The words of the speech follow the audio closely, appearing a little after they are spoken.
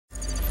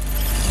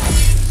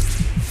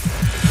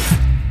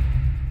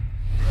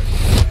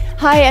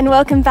Hi and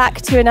welcome back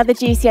to another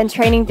GCN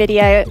training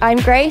video. I'm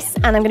Grace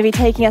and I'm going to be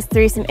taking us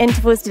through some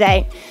intervals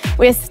today.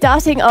 We're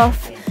starting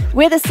off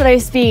with a slow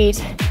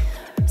speed.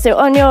 So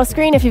on your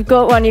screen, if you've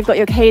got one, you've got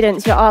your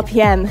cadence, your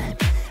RPM,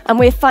 and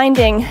we're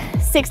finding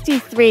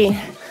 63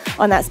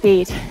 on that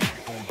speed.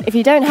 If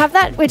you don't have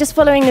that, we're just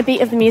following the beat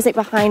of the music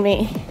behind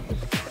me.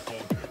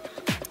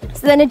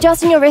 So then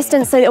adjusting your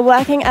resistance so that you're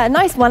working at a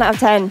nice 1 out of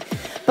 10,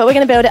 but we're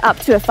going to build it up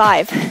to a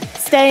 5.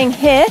 Staying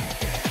here,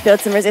 build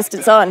some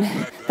resistance on,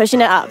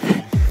 pushing it up.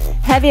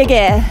 Heavier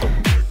gear.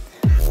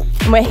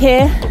 And we're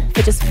here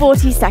for just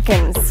 40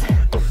 seconds.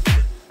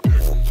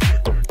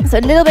 So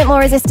a little bit more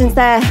resistance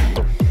there.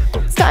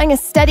 Starting a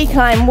steady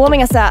climb,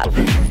 warming us up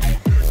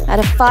at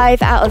a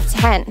 5 out of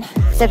 10.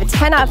 So if a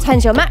 10 out of 10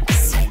 is your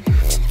max,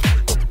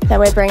 then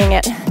we're bringing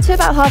it to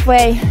about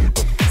halfway.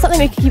 Something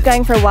we can keep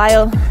going for a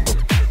while.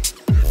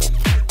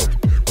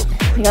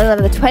 We got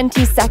another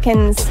 20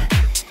 seconds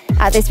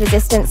at this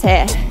resistance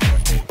here.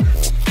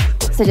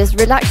 So just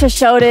relax your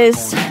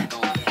shoulders,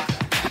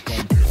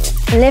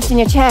 lifting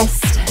your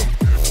chest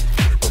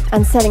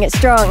and setting it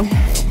strong.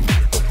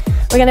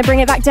 We're going to bring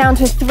it back down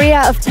to a 3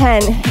 out of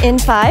 10 in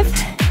 5,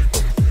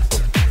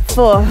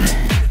 4,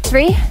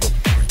 3,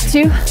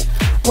 2,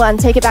 1.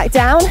 Take it back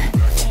down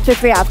to a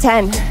 3 out of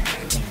 10.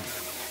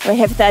 We're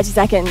here for 30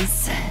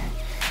 seconds.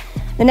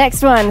 The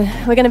next one,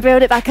 we're going to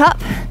build it back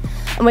up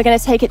and we're going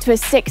to take it to a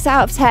 6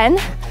 out of 10,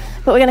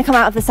 but we're going to come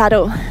out of the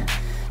saddle.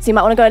 So you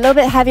might want to go a little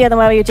bit heavier than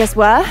where you just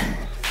were.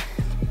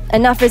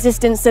 Enough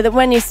resistance so that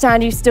when you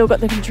stand, you've still got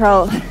the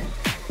control.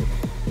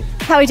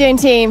 How are we doing,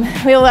 team?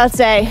 We all well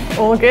today?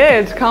 All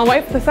good. Can't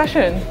wait for the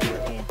session.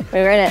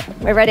 We're in it.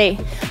 We're ready.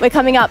 We're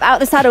coming up out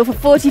the saddle for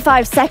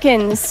 45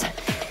 seconds.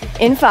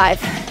 In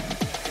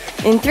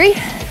 5, in 3,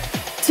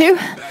 2,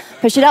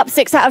 push it up,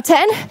 6 out of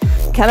 10,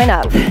 coming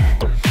up.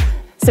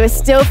 So we're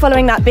still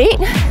following that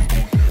beat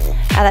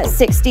at that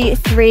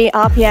 63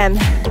 RPM.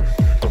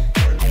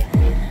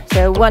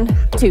 So 1,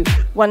 2,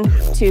 1,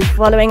 2,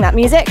 following that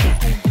music.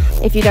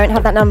 If you don't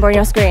have that number on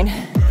your screen.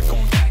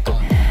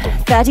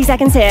 30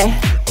 seconds here.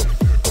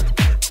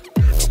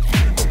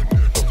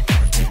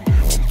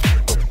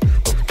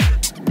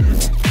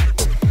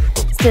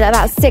 Still at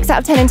about 6 out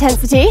of 10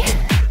 intensity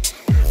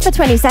for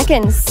 20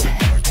 seconds.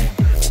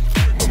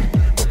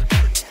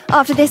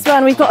 After this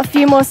one, we've got a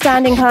few more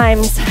standing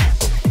climbs.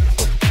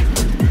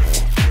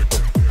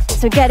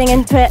 So getting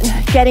into it,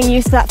 getting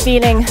used to that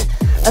feeling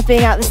of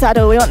being out the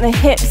saddle. We want the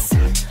hips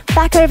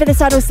back over the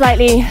saddle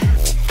slightly.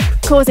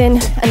 Cores in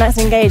and nice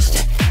and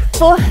engaged.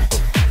 4,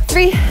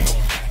 3,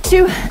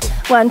 2,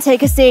 1.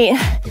 Take a seat.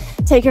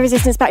 Take your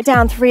resistance back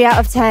down. 3 out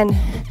of 10.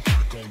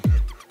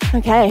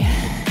 Okay.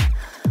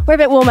 We're a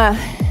bit warmer.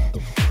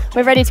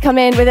 We're ready to come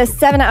in with a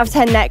 7 out of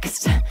 10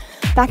 next.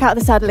 Back out of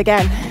the saddle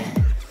again.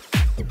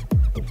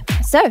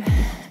 So,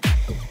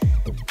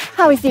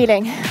 how are we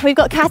feeling? We've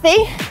got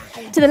Kathy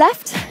to the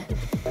left.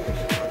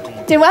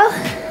 Doing well?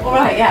 All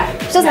right, yeah.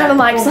 She doesn't have a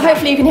mic, so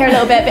hopefully you can hear a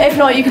little bit, but if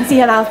not, you can see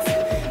her mouth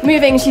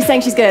moving. She's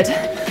saying she's good.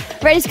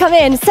 Ready to come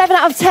in. 7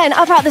 out of 10,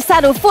 up out the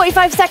saddle.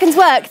 45 seconds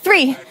work.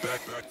 3,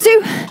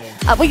 2,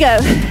 up we go.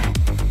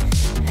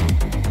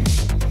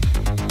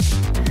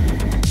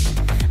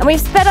 And we've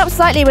sped up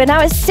slightly. We're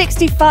now at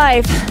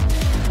 65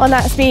 on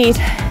that speed.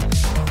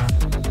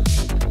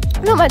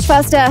 Not much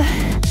faster,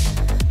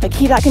 but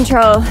keep that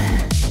control.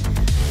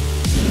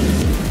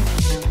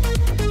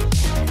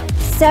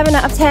 7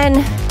 out of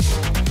 10.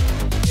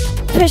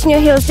 Pushing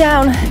your heels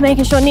down,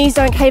 making sure knees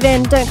don't cave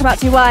in, don't come out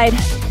too wide.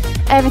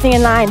 Everything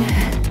in line.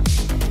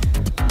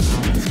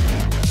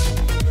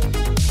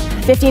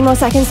 15 more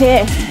seconds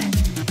here.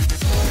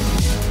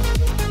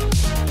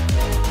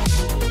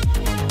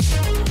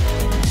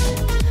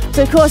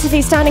 So of course, if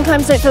these standing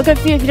climbs don't feel good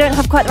for you, if you don't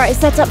have quite the right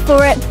setup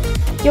for it,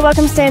 you're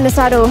welcome to stay in the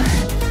saddle.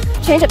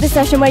 Change up this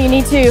session where you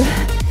need to.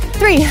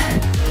 3,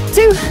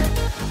 2,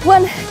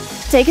 1.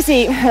 Take a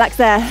seat, relax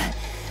there.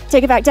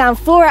 Take it back down,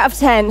 4 out of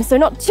 10. So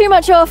not too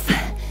much off.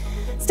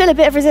 Still a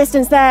bit of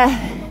resistance there.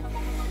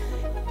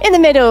 In the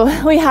middle,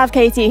 we have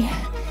Katie.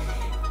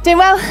 Doing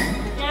well?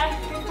 Yeah,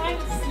 good,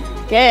 thanks.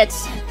 Good.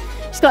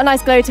 She's got a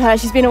nice glow to her.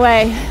 She's been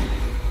away.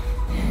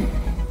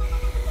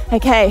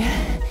 Okay,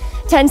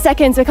 10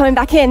 seconds. We're coming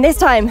back in. This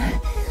time,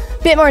 a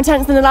bit more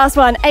intense than the last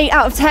one. 8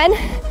 out of 10.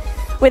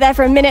 We're there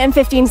for 1 minute and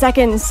 15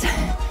 seconds.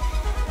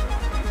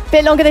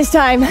 Bit longer this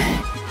time.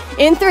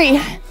 In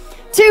 3,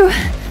 2,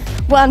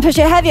 1. Push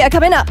it heavier.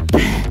 Coming up.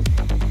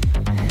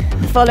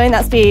 Following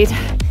that speed.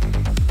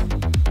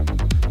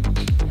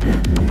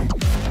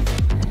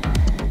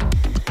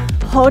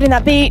 Holding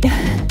that beat,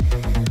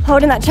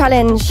 holding that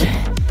challenge.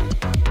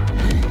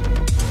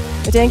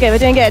 We're doing good, we're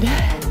doing good.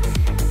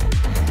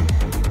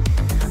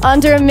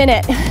 Under 1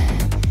 minute.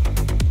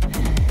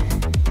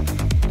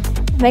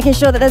 Making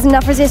sure that there's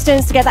enough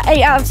resistance to get that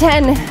 8 out of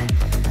 10.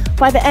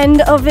 By the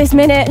end of this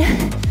minute,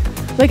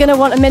 we're gonna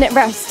want a minute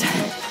rest.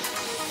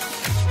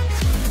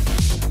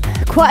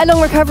 Quite a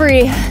long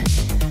recovery,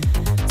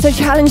 so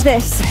challenge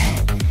this.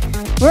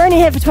 We're only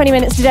here for 20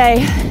 minutes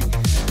today.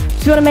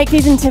 So we wanna make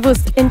these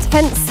intervals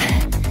intense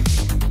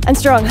and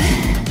strong.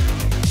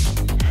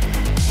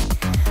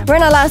 We're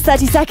in our last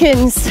 30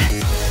 seconds.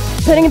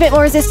 Putting a bit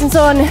more resistance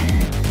on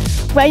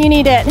where you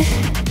need it.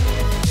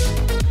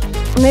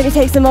 Maybe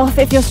take some off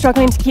if you're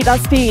struggling to keep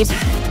that speed.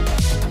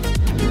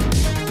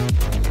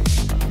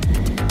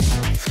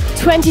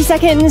 20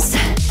 seconds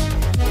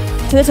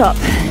to the top.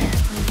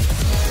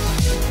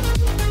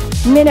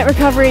 Minute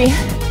recovery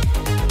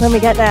when we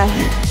get there.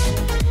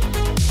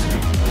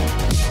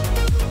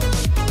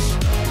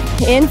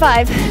 In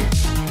 5,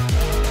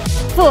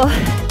 4,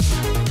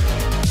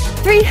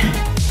 3,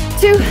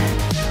 2,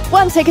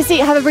 1. Take a seat,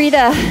 have a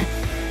breather.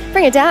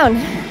 Bring it down.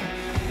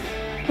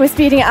 We're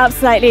speeding it up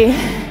slightly.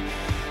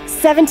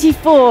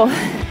 74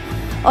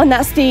 on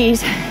that speed.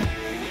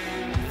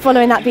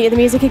 Following that beat of the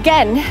music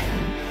again.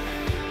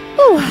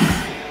 Whew.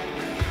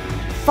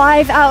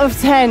 5 out of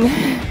 10.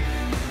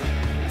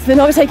 So we're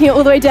not taking it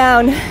all the way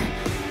down.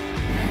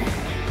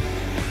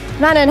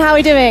 Manon, how are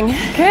we doing?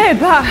 Good.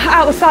 That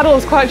out of the saddle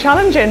is quite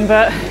challenging,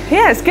 but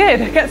yeah, it's good.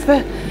 It gets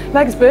the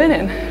legs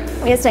burning.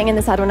 We are staying in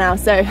the saddle now,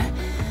 so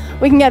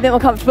we can get a bit more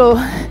comfortable.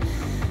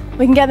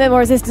 We can get a bit more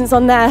resistance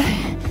on there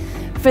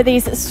for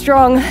these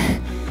strong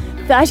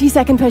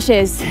 30-second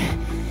pushes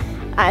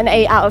at an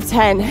 8 out of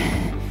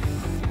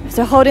 10.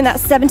 So holding that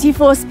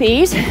 74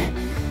 speed,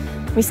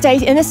 we stay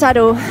in the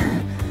saddle,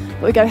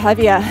 but we go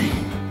heavier.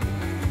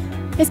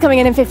 It's coming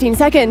in 15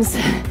 seconds.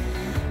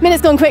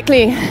 Minute's gone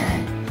quickly.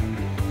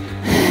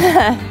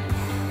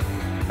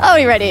 Are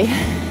we ready?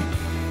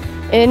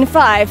 In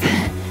 5,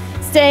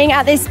 staying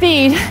at this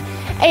speed,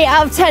 8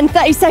 out of 10,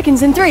 30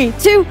 seconds in 3,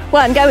 2,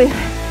 1, go.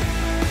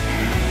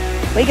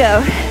 We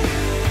go.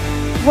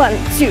 1,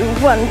 2,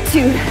 1,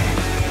 2.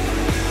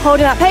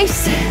 Holding that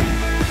pace.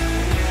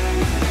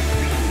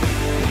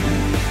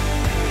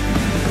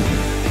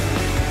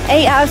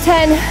 Eight out of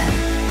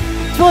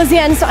 10. Towards the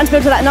end, starting to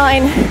build to that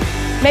 9.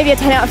 Maybe a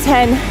 10 out of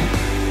 10.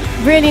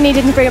 Really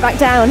needed to bring it back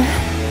down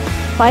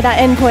by that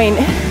end point.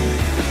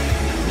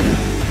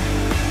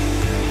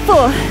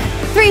 4,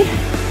 3.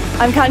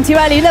 I'm counting too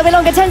early, a little bit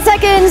longer, 10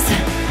 seconds.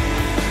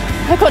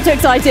 I got too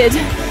excited.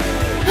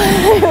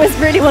 I was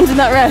really wanting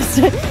that rest.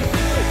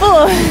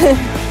 4,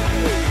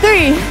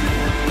 3,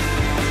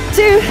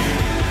 2,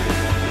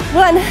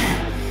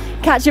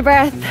 1. Catch your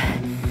breath.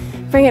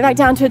 Bring it back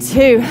down to a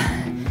 2.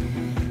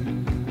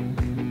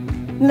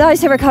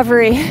 Lighter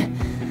recovery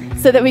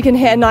so that we can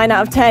hit a 9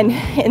 out of 10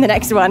 in the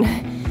next one.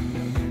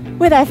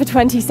 We're there for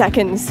 20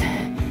 seconds.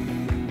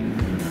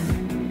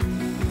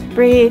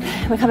 Breathe.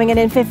 We're coming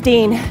in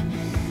 15.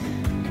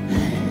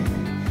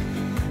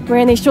 We're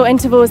in these short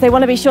intervals. They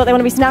want to be short, they want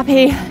to be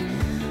snappy.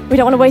 We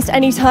don't want to waste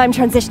any time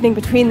transitioning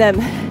between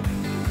them.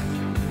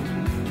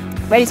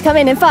 Ready to come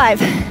in 5,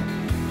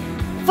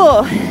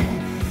 4.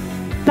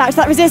 Back to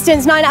that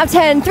resistance, 9 out of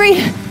 10. 3,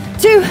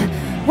 2,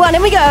 1,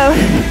 and we go.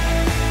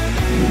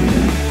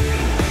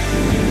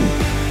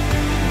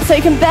 So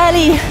you can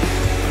barely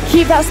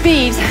keep that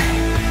speed.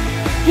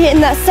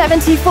 Hitting that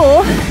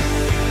 74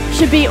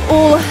 should be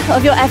all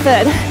of your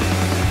effort.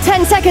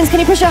 10 seconds, can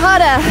you push it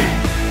harder?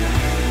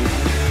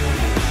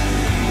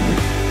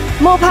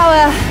 More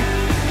power,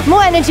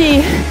 more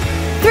energy.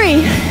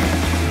 3,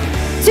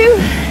 2,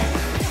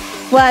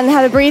 1,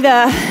 have a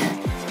breather.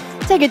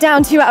 Take it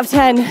down, 2 out of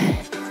 10.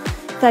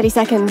 30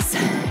 seconds.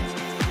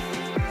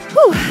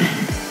 Whew.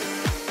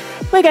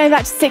 We're going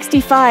back to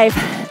 65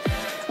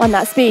 on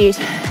that speed,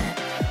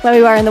 where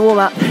we were in the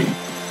warm-up,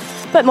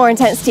 but more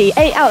intensity.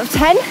 8 out of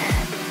 10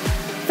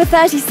 for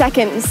 30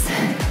 seconds.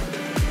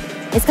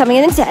 It's coming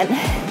in 10.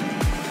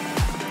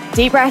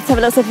 Deep breaths, have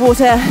a little sip of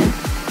water.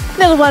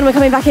 Little one, we're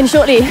coming back in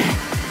shortly.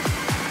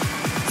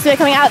 So we're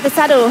coming out of the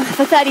saddle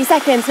for 30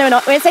 seconds. No, we're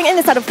not. We're staying in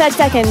the saddle for 30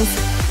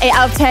 seconds. 8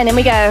 out of 10, and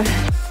we go.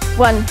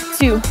 1,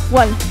 2,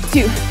 1,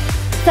 2.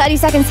 30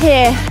 seconds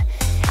here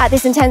at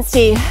this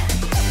intensity.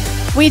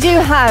 We do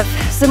have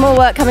some more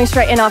work coming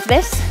straight in after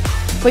this.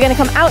 We're going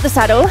to come out the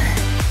saddle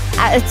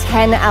at a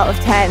 10 out of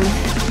 10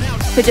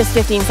 for just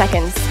 15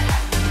 seconds.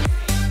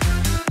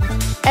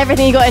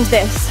 Everything you got into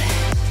this.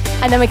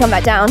 And then we come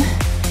back down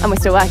and we're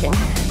still working.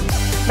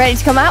 Ready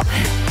to come out?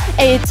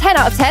 A 10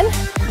 out of 10,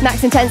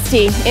 max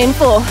intensity in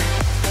 4,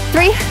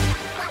 3,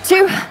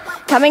 2,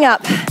 coming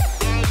up.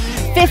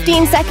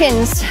 15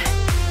 seconds.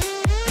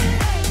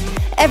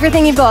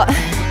 Everything you've got.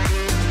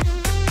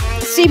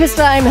 Steepest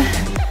climb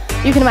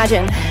you can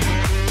imagine.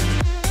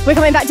 We're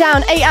coming back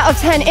down, 8 out of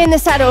 10 in the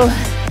saddle.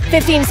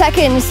 15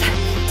 seconds,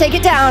 take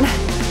it down,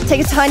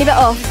 take a tiny bit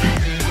off.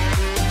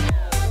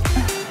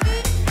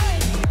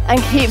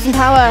 And keep some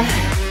power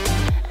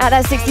at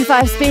that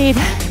 65 speed.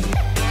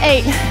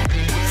 8,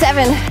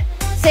 7,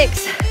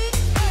 6.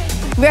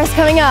 Rest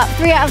coming up,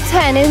 3 out of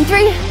 10 in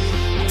 3,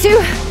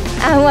 2,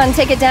 and 1.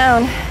 Take it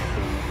down.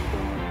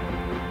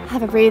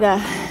 Have a breather.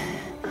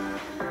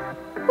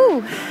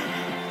 Whew.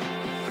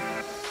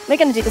 We're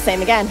gonna do the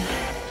same again.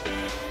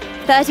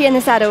 30 in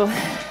the saddle,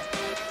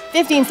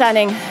 15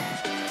 standing,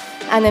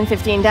 and then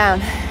 15 down.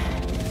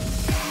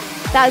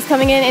 That is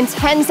coming in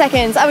 10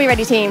 seconds. Are we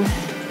ready, team?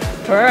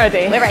 We're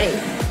ready. We're ready.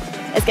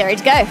 Let's get ready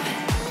to go.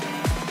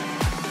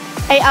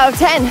 8 out of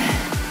 10.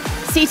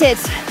 Seated.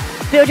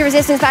 Build your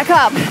resistance back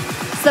up.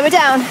 Slow it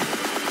down.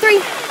 3,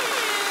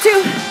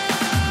 2,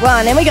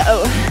 1, in we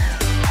go.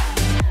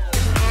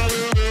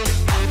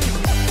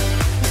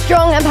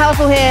 Strong and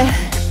powerful here.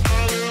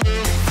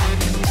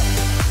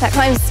 That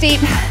climb's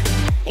steep,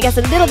 it gets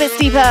a little bit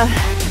steeper,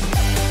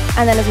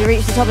 and then as we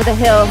reach the top of the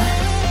hill,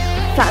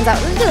 flattens out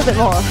a little bit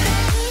more.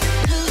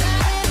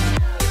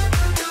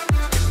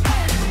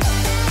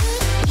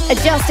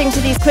 Adjusting to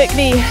these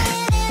quickly.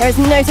 There is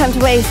no time to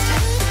waste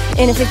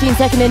in a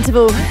 15-second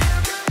interval.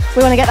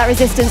 We want to get that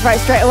resistance right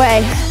straight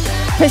away.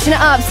 Pushing it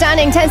up,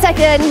 standing, 10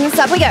 seconds,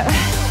 up we go.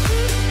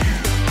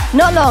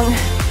 Not long.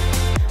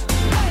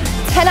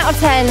 10 out of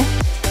 10.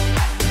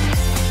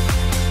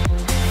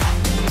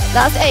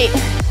 Last 8.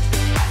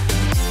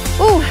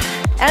 Ooh,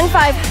 and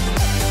 5,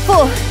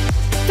 4,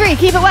 3.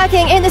 Keep it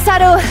working in the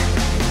saddle.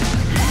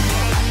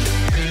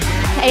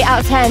 8 out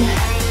of 10.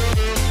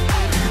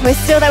 We're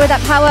still there with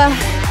that power.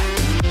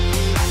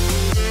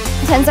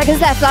 10 seconds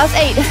left, last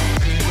 8.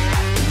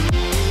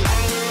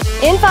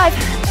 In 5,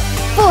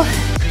 4,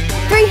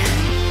 3,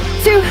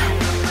 2,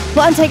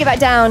 1. Take it back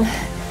down.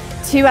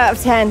 2 out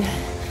of 10.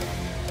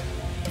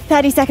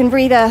 30-second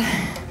breather.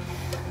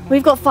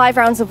 We've got 5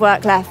 rounds of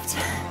work left.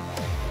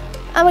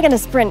 And we're gonna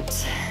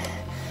sprint.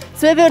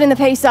 So we're building the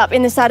pace up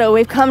in the saddle.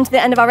 We've come to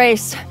the end of our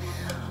race.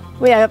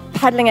 We are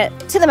pedaling it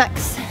to the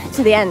max,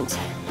 to the end.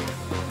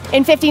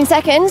 In 15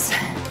 seconds,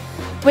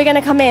 we're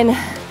gonna come in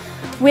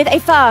with a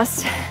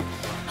fast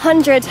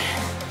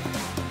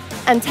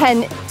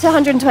 110 to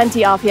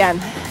 120 RPM.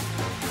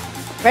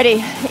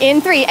 Ready?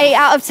 In 3, 8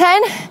 out of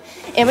 10.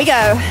 In we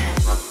go.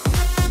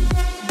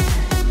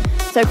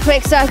 So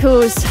quick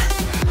circles,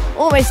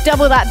 almost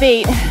double that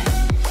beat.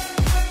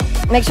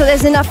 Make sure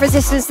there's enough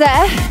resistance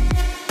there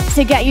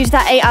to get you to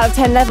that 8 out of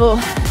 10 level.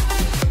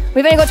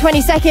 We've only got 20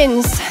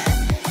 seconds.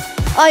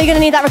 Oh, you're gonna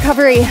need that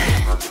recovery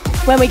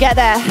when we get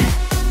there.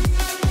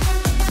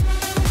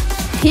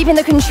 Keeping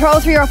the control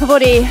through your upper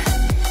body.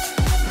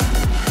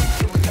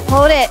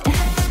 Hold it.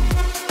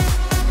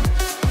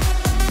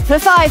 For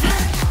 5,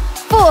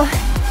 4,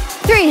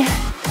 3,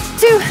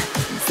 2,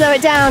 slow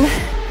it down.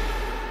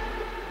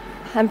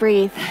 And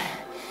breathe.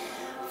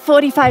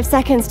 45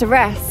 seconds to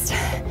rest.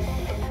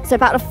 So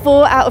about a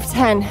 4 out of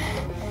 10.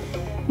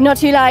 Not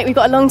too light, we've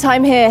got a long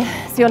time here,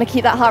 so you want to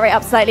keep that heart rate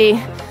up slightly.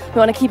 We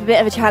want to keep a bit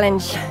of a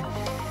challenge.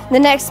 The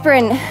next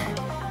sprint,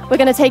 we're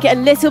going to take it a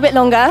little bit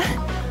longer,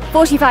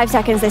 45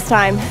 seconds this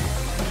time,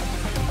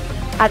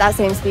 at that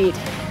same speed.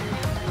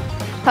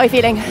 How are you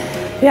feeling?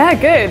 Yeah,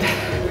 good.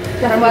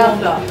 Well,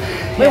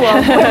 we're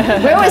warm.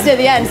 We're almost at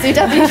the end, so you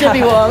definitely should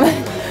be warm.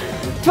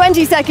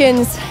 20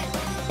 seconds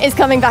is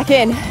coming back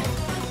in.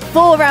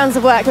 4 rounds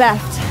of work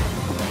left.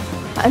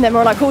 And then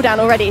we're on our cool down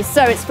already,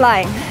 so it's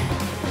flying.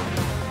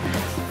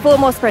 4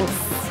 more sprints.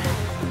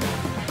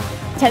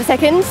 10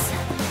 seconds.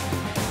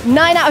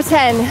 9 out of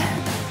 10.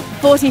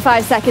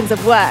 45 seconds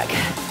of work.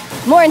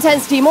 More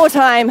intensity, more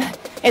time.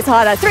 It's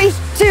harder. 3,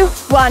 2,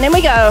 1, in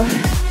we go.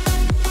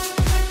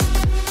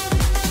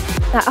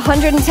 That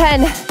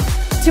 110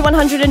 to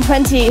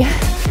 120.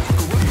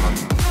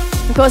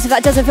 Of course, if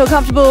that doesn't feel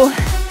comfortable,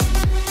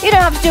 you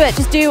don't have to do it.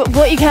 Just do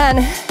what you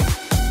can.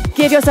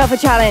 Give yourself a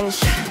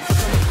challenge.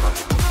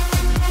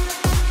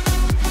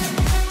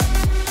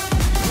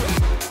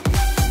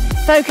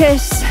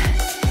 Focus.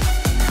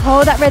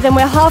 Hold that rhythm.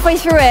 We're halfway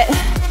through it.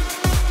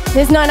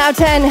 This 9 out of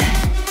 10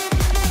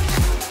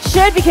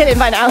 should be killing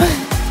by now.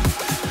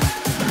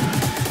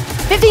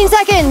 15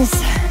 seconds.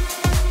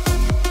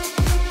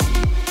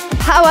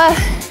 Power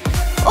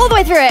all the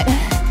way through it.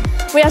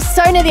 We are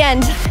so near the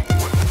end.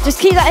 Just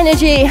keep that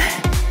energy.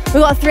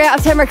 We've got a 3 out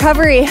of 10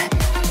 recovery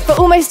for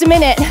almost a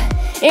minute.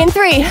 In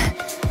 3,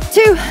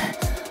 2,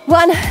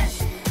 1.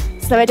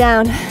 Slow it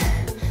down.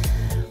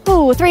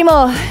 Ooh, 3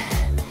 more.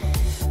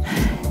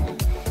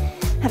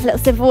 Have a little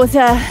sip of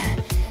water.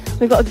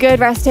 We've got a good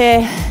rest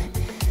here.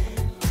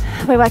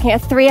 We're working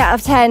at 3 out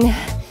of 10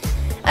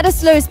 at a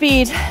slow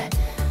speed.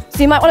 So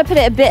you might want to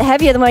put it a bit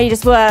heavier than where you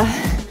just were.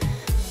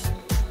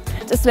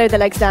 Just slow the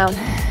legs down.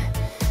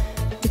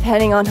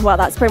 Depending on what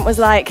that sprint was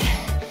like.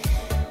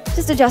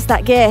 Just adjust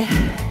that gear.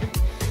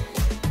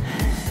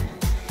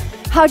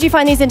 How do you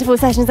find these interval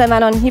sessions then,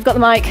 Manon? You've got the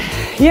mic.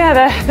 Yeah,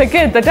 they're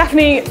good. They're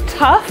definitely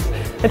tough.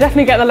 They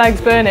definitely get the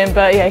legs burning,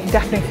 but yeah, you can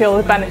definitely feel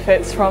the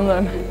benefits from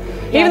them.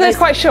 Yeah, even though it's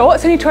quite short,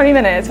 it's only 20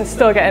 minutes, we're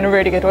still getting a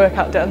really good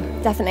workout done.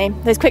 Definitely.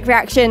 Those quick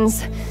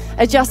reactions,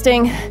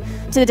 adjusting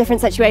to the different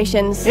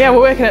situations. Yeah,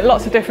 we're working at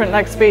lots of different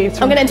leg speeds.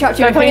 I'm going to interrupt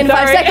you. We're coming in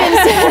 5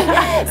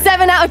 seconds.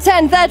 7 out of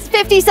 10. That's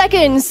 50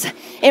 seconds.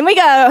 In we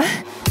go.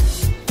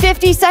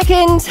 50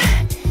 seconds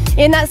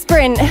in that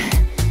sprint.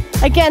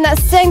 Again, that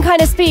same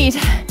kind of speed.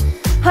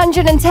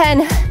 110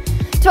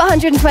 to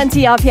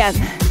 120 RPM.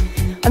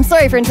 I'm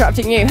sorry for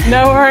interrupting you.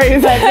 No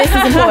worries. But this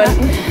is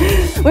important.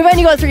 We've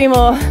only got 3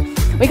 more.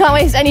 We can't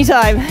waste any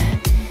time.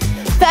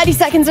 30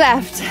 seconds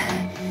left.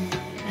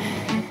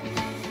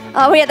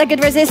 Are we at the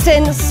good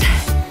resistance?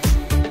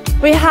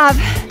 We have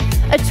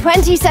a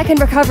 20-second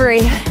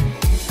recovery.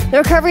 The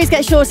recoveries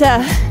get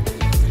shorter,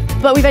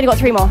 but we've only got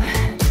 3 more.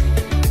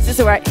 Is this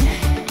all right?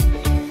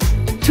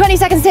 20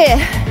 seconds here.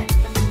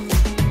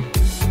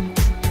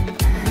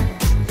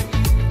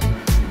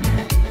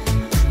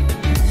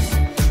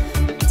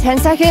 10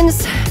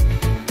 seconds.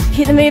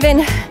 Keep them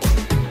moving.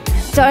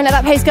 Don't let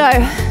that pace go.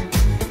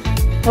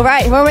 All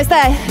right, we're almost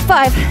there.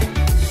 5,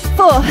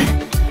 4,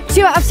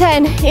 2 out of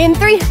 10. In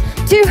 3,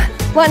 2,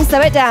 1, slow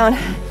it down.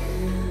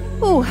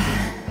 Ooh.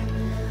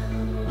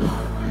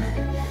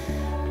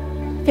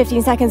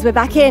 15 seconds, we're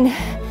back in.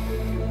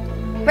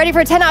 Ready for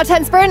a 10 out of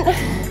 10 sprint?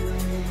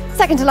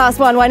 Second to last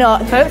one, why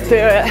not? Let's do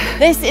it.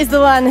 This is the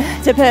one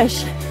to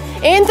push.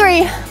 In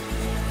 3,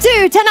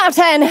 2, 10 out of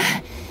 10.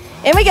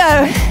 In we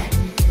go.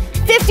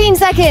 15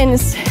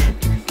 seconds.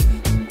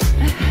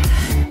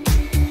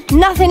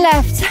 Nothing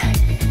left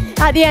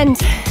at the end.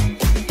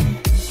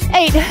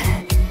 8,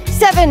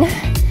 7,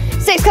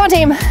 6, come on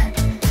team.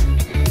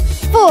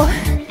 4,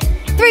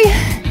 3,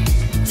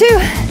 2,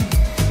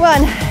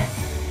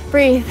 1.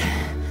 Breathe.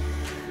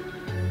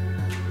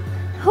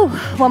 Ooh,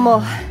 one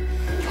more.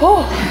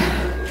 Oh.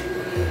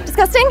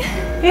 Disgusting?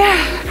 Yeah,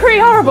 pretty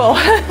horrible.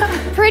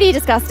 Pretty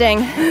disgusting.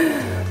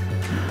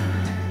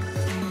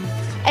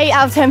 8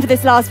 out of 10 for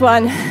this last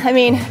one. I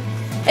mean,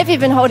 if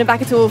you've been holding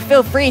back at all,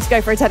 feel free to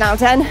go for a 10 out of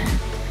 10.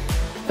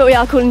 But we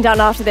are cooling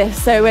down after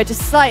this, so we're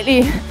just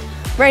slightly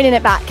reining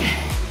it back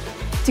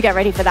to get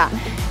ready for that.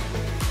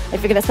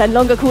 If you're gonna spend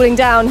longer cooling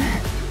down,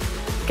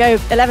 go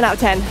 11 out of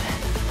 10.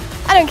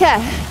 I don't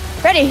care.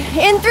 Ready,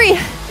 in 3,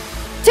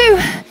 2,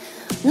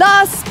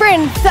 last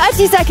sprint,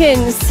 30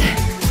 seconds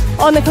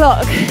on the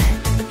clock.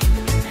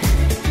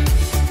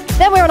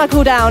 Then we're on our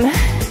cool down,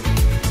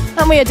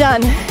 and we are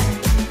done.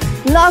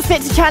 Last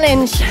bit to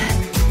challenge.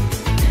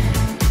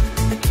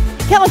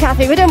 Come on,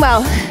 Kathy, we're doing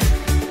well.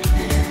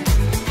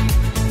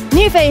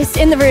 New face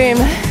in the room.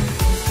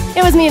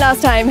 It was me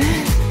last time.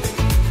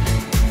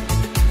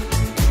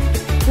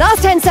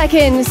 Last 10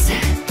 seconds.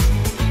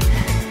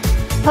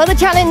 Hold the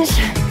challenge.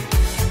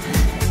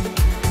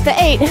 For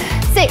 8,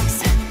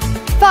 6,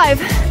 5,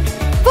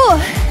 4,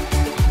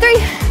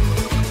 3,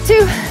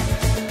 2,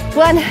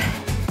 1.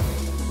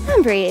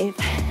 And breathe.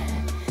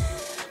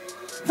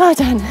 Well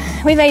done.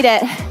 We made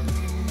it.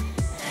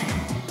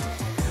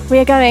 We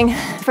are going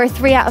for a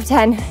 3 out of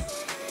 10.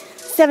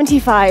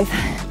 75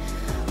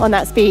 on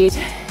that speed.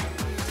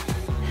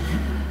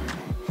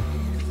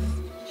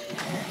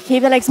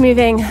 Keep the legs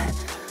moving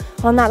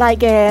on that light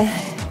gear.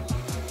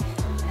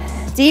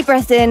 Deep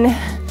breath in.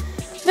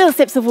 Little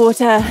sips of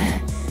water.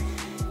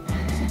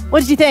 What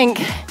did you think?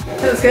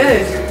 That was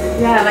good.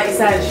 Yeah, like you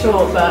said,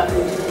 short but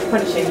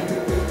punchy.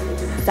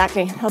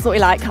 Exactly, that's what we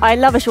like. I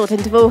love a short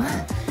interval.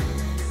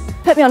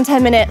 Put me on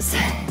 10 minutes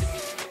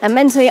and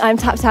mentally I'm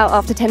tapped out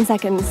after 10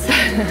 seconds.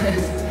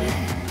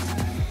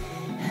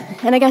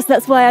 And I guess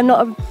that's why I'm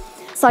not a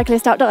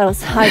cyclist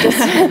outdoors.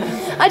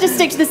 I just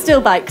stick to the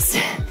still bikes.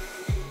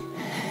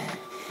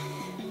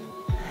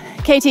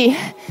 Katie,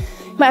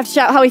 might have to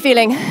shout, how are we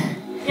feeling?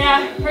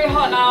 Yeah, pretty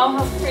hot now.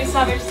 That was a pretty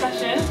savage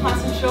session.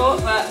 Nice and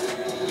short, but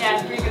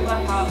yeah, pretty good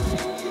workout.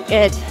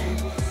 Good.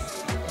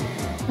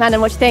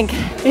 Landon, what do you think?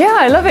 Yeah,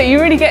 I love it. You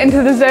really get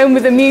into the zone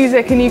with the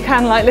music and you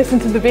can like listen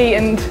to the beat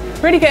and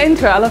really get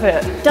into it. I love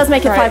it. Does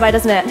make it fly by,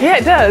 doesn't it? Yeah,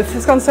 it does.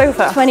 It's gone so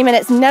fast. 20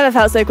 minutes never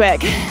felt so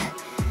quick.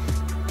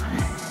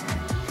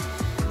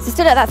 So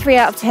still at that 3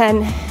 out of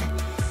 10.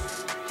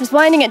 Just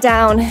winding it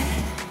down,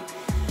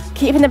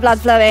 keeping the blood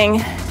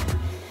flowing.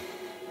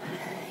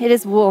 It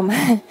is warm.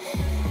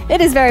 It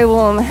is very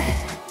warm.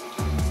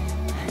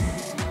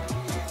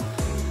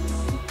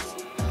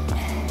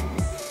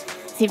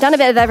 So you've done a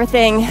bit of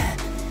everything.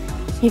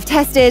 You've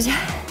tested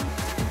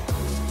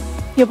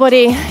your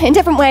body in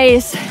different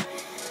ways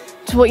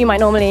to what you might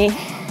normally.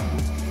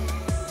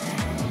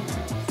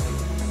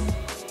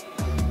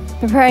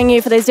 Preparing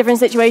you for those different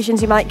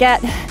situations you might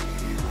get.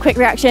 Quick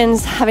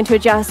reactions, having to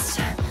adjust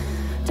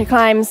to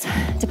climbs,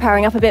 to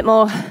powering up a bit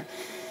more.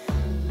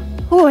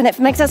 Ooh, and it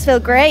makes us feel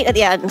great at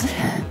the end.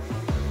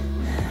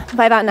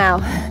 By about now.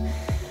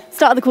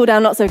 Start of the cool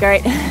down, not so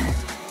great.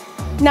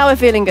 Now we're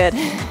feeling good.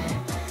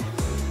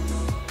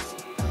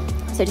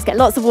 So just get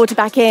lots of water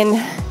back in.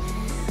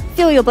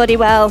 Fuel your body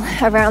well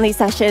around these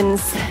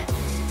sessions.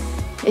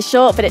 It's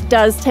short, but it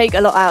does take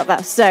a lot out of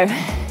us. So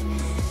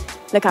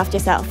look after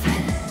yourself.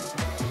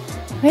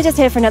 We're just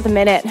here for another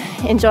minute,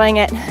 enjoying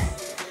it.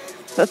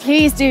 But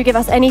please do give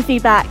us any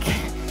feedback.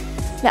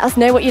 Let us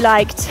know what you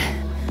liked.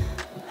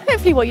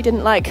 Hopefully what you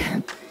didn't like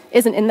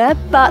isn't in there,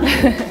 but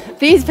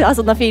please put us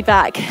on the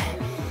feedback.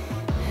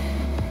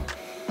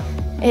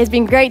 It has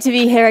been great to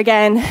be here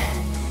again.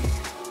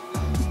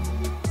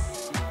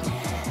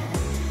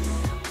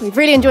 We've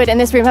really enjoyed it in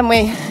this room, haven't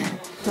we?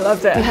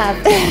 Loved it. We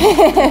have.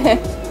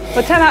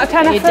 Well, 10 out of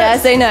 10 You dare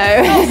say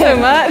no. Not so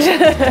much.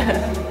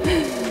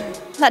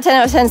 That 10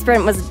 out of 10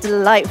 sprint was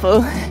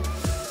delightful.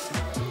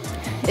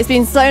 It's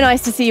been so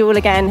nice to see you all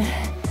again.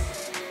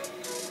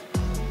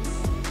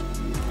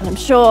 And I'm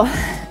sure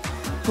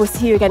we'll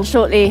see you again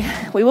shortly.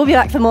 We will be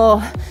back for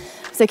more,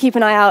 so keep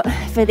an eye out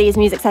for these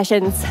music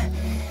sessions.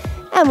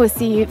 And we'll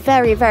see you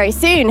very, very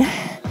soon.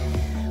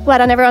 Well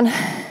done, everyone.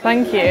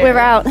 Thank you. We're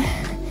out.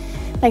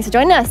 Thanks for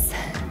joining us.